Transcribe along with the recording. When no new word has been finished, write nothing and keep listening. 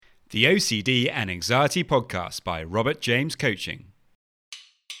The OCD and Anxiety Podcast by Robert James Coaching.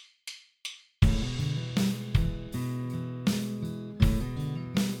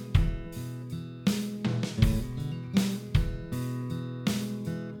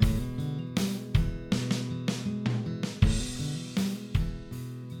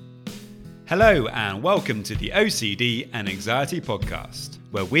 Hello and welcome to the OCD and Anxiety Podcast,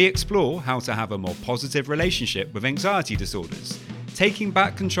 where we explore how to have a more positive relationship with anxiety disorders, taking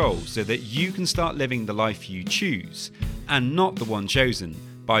back control so that you can start living the life you choose and not the one chosen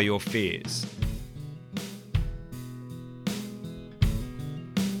by your fears.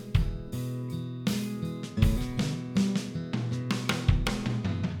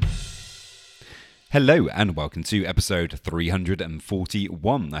 Hello and welcome to episode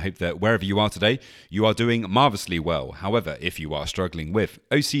 341. I hope that wherever you are today, you are doing marvelously well. However, if you are struggling with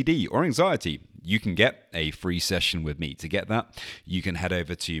OCD or anxiety, you can get a free session with me. To get that, you can head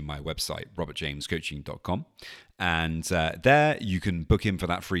over to my website, robertjamescoaching.com. And there you can book in for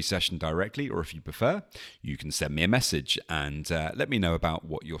that free session directly, or if you prefer, you can send me a message and let me know about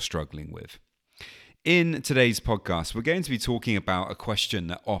what you're struggling with. In today's podcast, we're going to be talking about a question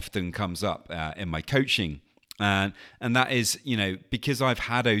that often comes up in my coaching. And that is, because I've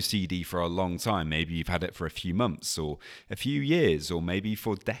had OCD for a long time, maybe you've had it for a few months or a few years or maybe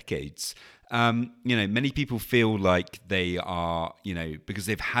for decades. Many people feel like they are, because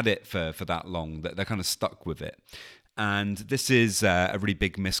they've had it for that long, that they're kind of stuck with it. And this is a really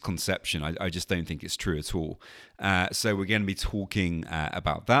big misconception. I just don't think it's true at all. So we're going to be talking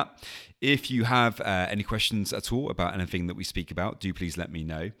about that. If you have any questions at all about anything that we speak about, do please let me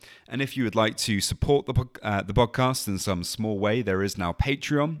know. And if you would like to support the podcast in some small way, there is now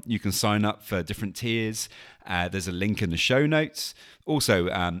Patreon. You can sign up for different tiers. There's a link in the show notes. Also,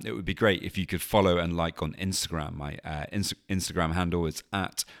 it would be great if you could follow and like on Instagram. My Instagram handle is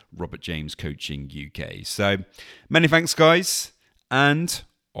at Robert James Coaching UK. So many thanks, guys, and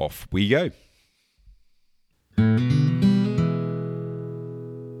off we go.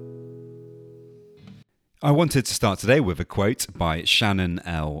 I wanted to start today with a quote by Shannon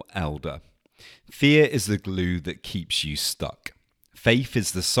L. Elder. Fear is the glue that keeps you stuck. Faith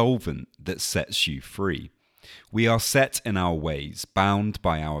is the solvent that sets you free. We are set in our ways, bound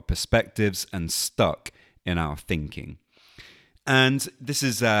by our perspectives and stuck in our thinking. And this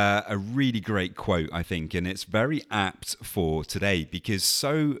is a really great quote, I think, and it's very apt for today because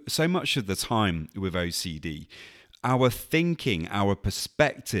so much of the time with OCD, our thinking, our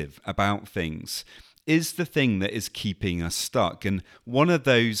perspective about things is the thing that is keeping us stuck. And one of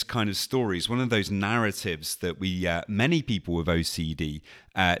those kind of stories, one of those narratives that many people with OCD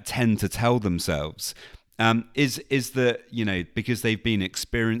tend to tell themselves is that, because they've been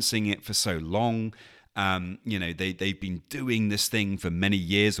experiencing it for so long, they've been doing this thing for many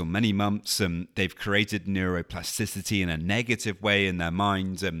years or many months, and they've created neuroplasticity in a negative way in their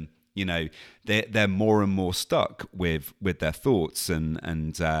minds, and they're more and more stuck with their thoughts and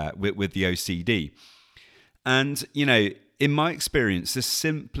with the OCD. And in my experience, this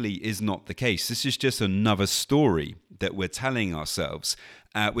simply is not the case. This is just another story that we're telling ourselves.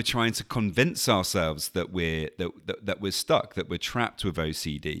 We're trying to convince ourselves that we're stuck, that we're trapped with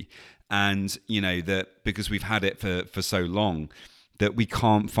OCD, and that because we've had it for so long, that we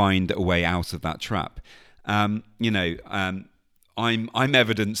can't find a way out of that trap. I'm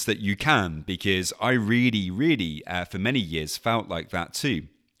evidence that you can, because I really, for many years felt like that too.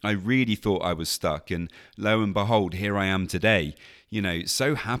 I really thought I was stuck, and lo and behold, here I am today,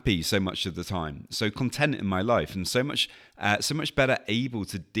 so happy so much of the time, so content in my life, and so much better able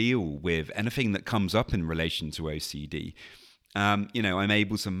to deal with anything that comes up in relation to OCD. I'm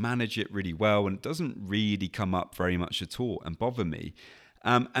able to manage it really well, and it doesn't really come up very much at all and bother me.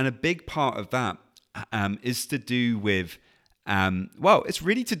 And a big part of that is to do with it's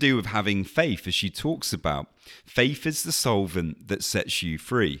really to do with having faith, as she talks about. Faith is the solvent that sets you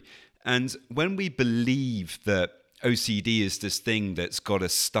free. And when we believe that OCD is this thing that's got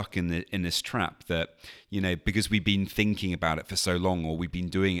us stuck in this trap, that, because we've been thinking about it for so long, or we've been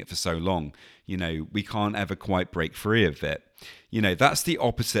doing it for so long, we can't ever quite break free of it. That's the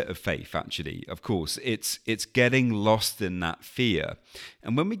opposite of faith, actually. Of course, it's getting lost in that fear.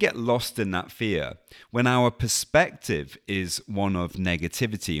 And when we get lost in that fear, when our perspective is one of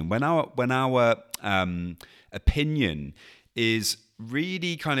negativity, and when our opinion is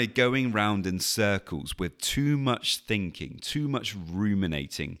really kind of going round in circles with too much thinking, too much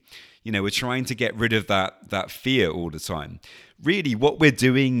ruminating, we're trying to get rid of that fear all the time. Really, what we're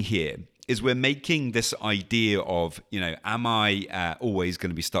doing here is we're making this idea of, am I always going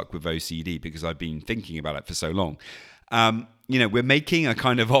to be stuck with OCD because I've been thinking about it for so long? We're making a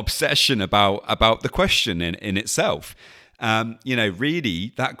kind of obsession about the question in itself.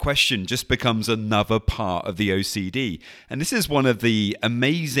 Really, that question just becomes another part of the OCD. And this is one of the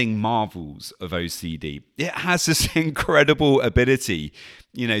amazing marvels of OCD. It has this incredible ability,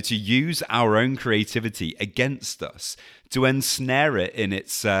 to use our own creativity against us, to ensnare it in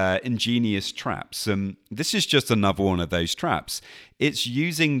its ingenious traps. And this is just another one of those traps. It's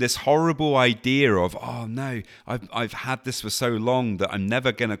using this horrible idea of, oh no, I've had this for so long that I'm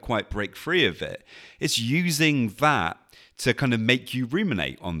never going to quite break free of it. It's using that to kind of make you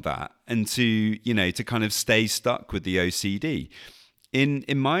ruminate on that and to kind of stay stuck with the OCD. In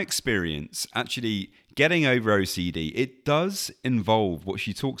my experience, actually getting over OCD, it does involve what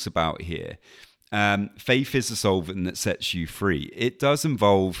she talks about here. Faith is the solvent that sets you free. It does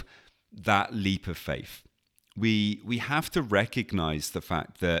involve that leap of faith. We have to recognize the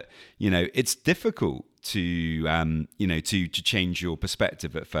fact that, it's difficult to change your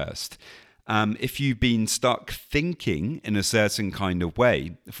perspective at first. If you've been stuck thinking in a certain kind of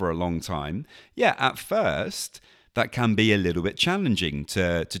way for a long time, at first that can be a little bit challenging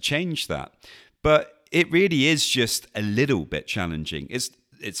to change that. But it really is just a little bit challenging.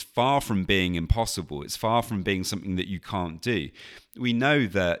 It's far from being impossible. It's far from being something that you can't do. We know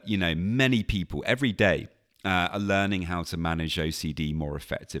that, many people every day are learning how to manage OCD more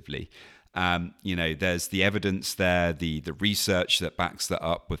effectively. There's the evidence there, the research that backs that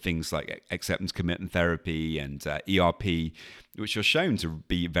up with things like acceptance commitment therapy and ERP, which are shown to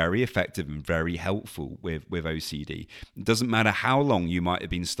be very effective and very helpful with OCD. It doesn't matter how long you might have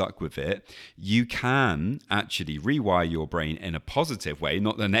been stuck with it, you can actually rewire your brain in a positive way,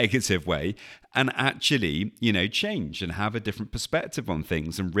 not the negative way, and actually, change and have a different perspective on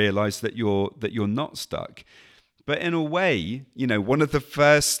things and realize that you're not stuck. But in a way, one of the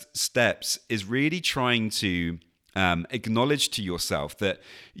first steps is really trying to acknowledge to yourself that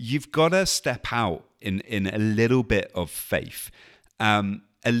you've got to step out in a little bit of faith, a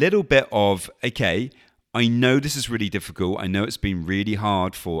little bit of, okay, I know this is really difficult. I know it's been really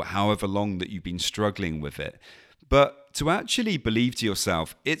hard for however long that you've been struggling with it. But to actually believe to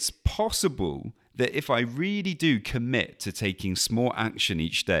yourself, it's possible that if I really do commit to taking small action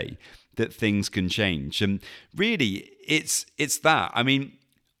each day, that things can change. And really, it's that. I mean,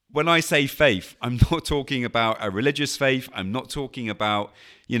 when I say faith, I'm not talking about a religious faith. I'm not talking about,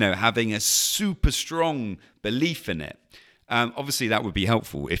 having a super strong belief in it. Obviously, that would be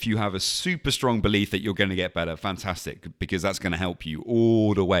helpful. If you have a super strong belief that you're going to get better, fantastic, because that's going to help you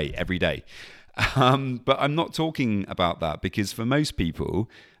all the way, every day. But I'm not talking about that, because for most people,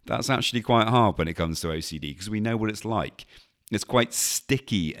 that's actually quite hard when it comes to OCD, because we know what it's like. It's quite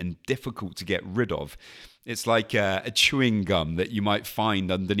sticky and difficult to get rid of. It's like a chewing gum that you might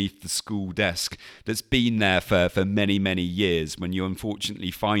find underneath the school desk that's been there for many, many years. When you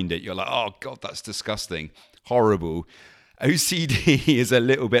unfortunately find it, you're like, oh, God, that's disgusting, horrible. OCD is a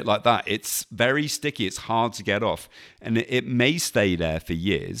little bit like that. It's very sticky. It's hard to get off. And it may stay there for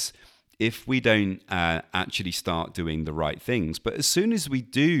years if we don't actually start doing the right things. But as soon as we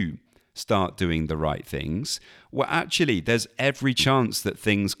do start doing the right things, well, actually, there's every chance that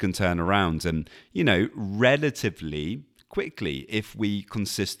things can turn around and, relatively quickly if we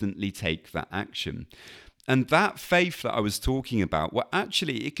consistently take that action. And that faith that I was talking about, well,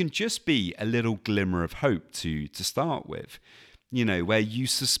 actually, it can just be a little glimmer of hope to start with, where you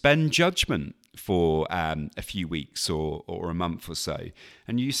suspend judgment for a few weeks or a month or so.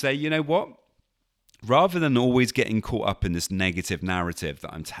 And you say, you know what? Rather than always getting caught up in this negative narrative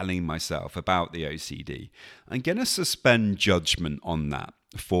that I'm telling myself about the OCD, I'm going to suspend judgment on that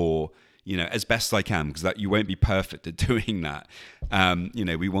for, as best I can, because that you won't be perfect at doing that.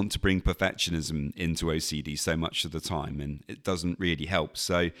 We want to bring perfectionism into OCD so much of the time, and it doesn't really help.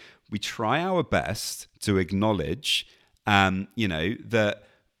 So we try our best to acknowledge, that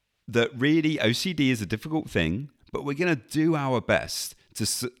really OCD is a difficult thing, but we're going to do our best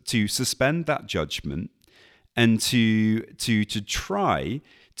to suspend that judgment and to try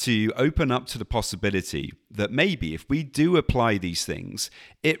to open up to the possibility that maybe if we do apply these things,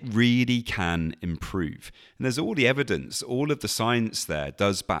 it really can improve. And there's all the evidence, all of the science there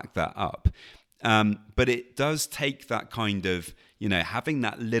does back that up. But it does take that kind of, having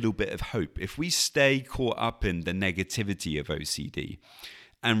that little bit of hope. If we stay caught up in the negativity of OCD,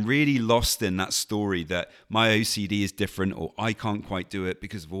 and really lost in that story that my OCD is different, or I can't quite do it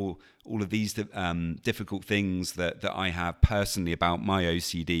because of all of these difficult things that I have personally about my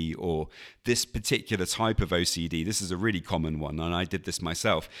OCD, or this particular type of OCD. This is a really common one, and I did this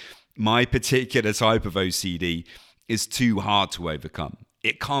myself. My particular type of OCD is too hard to overcome.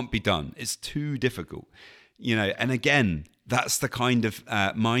 It can't be done. It's too difficult. And again, that's the kind of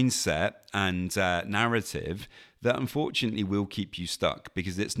mindset and narrative that unfortunately will keep you stuck,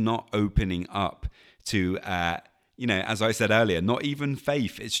 because it's not opening up to, as I said earlier, not even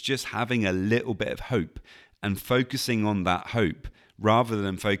faith. It's just having a little bit of hope and focusing on that hope rather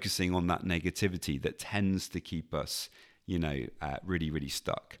than focusing on that negativity that tends to keep us, really, really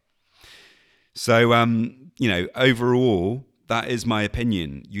stuck. So, overall, that is my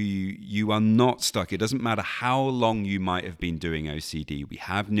opinion. You are not stuck. It doesn't matter how long you might have been doing OCD. We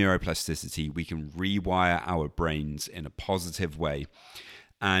have neuroplasticity. We can rewire our brains in a positive way.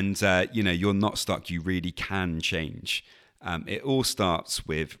 And, you're not stuck. You really can change. It all starts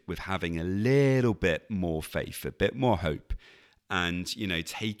with having a little bit more faith, a bit more hope, and,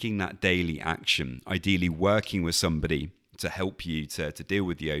 taking that daily action, ideally working with somebody to help you to deal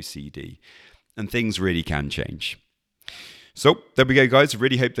with the OCD. And things really can change. So there we go, guys. I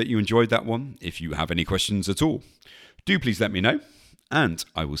really hope that you enjoyed that one. If you have any questions at all, do please let me know, and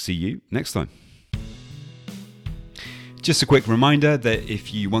I will see you next time. Just a quick reminder that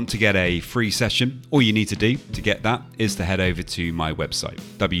if you want to get a free session, all you need to do to get that is to head over to my website,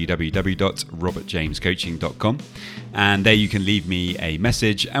 www.robertjamescoaching.com, and there you can leave me a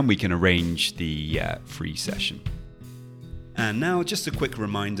message and we can arrange the free session. And now just a quick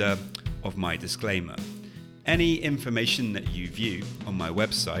reminder of my disclaimer. Any information that you view on my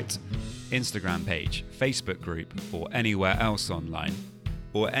website, Instagram page, Facebook group, or anywhere else online,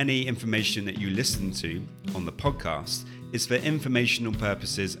 or any information that you listen to on the podcast is for informational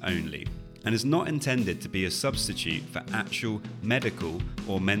purposes only and is not intended to be a substitute for actual medical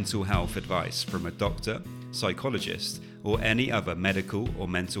or mental health advice from a doctor, psychologist, or any other medical or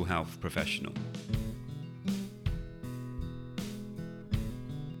mental health professional.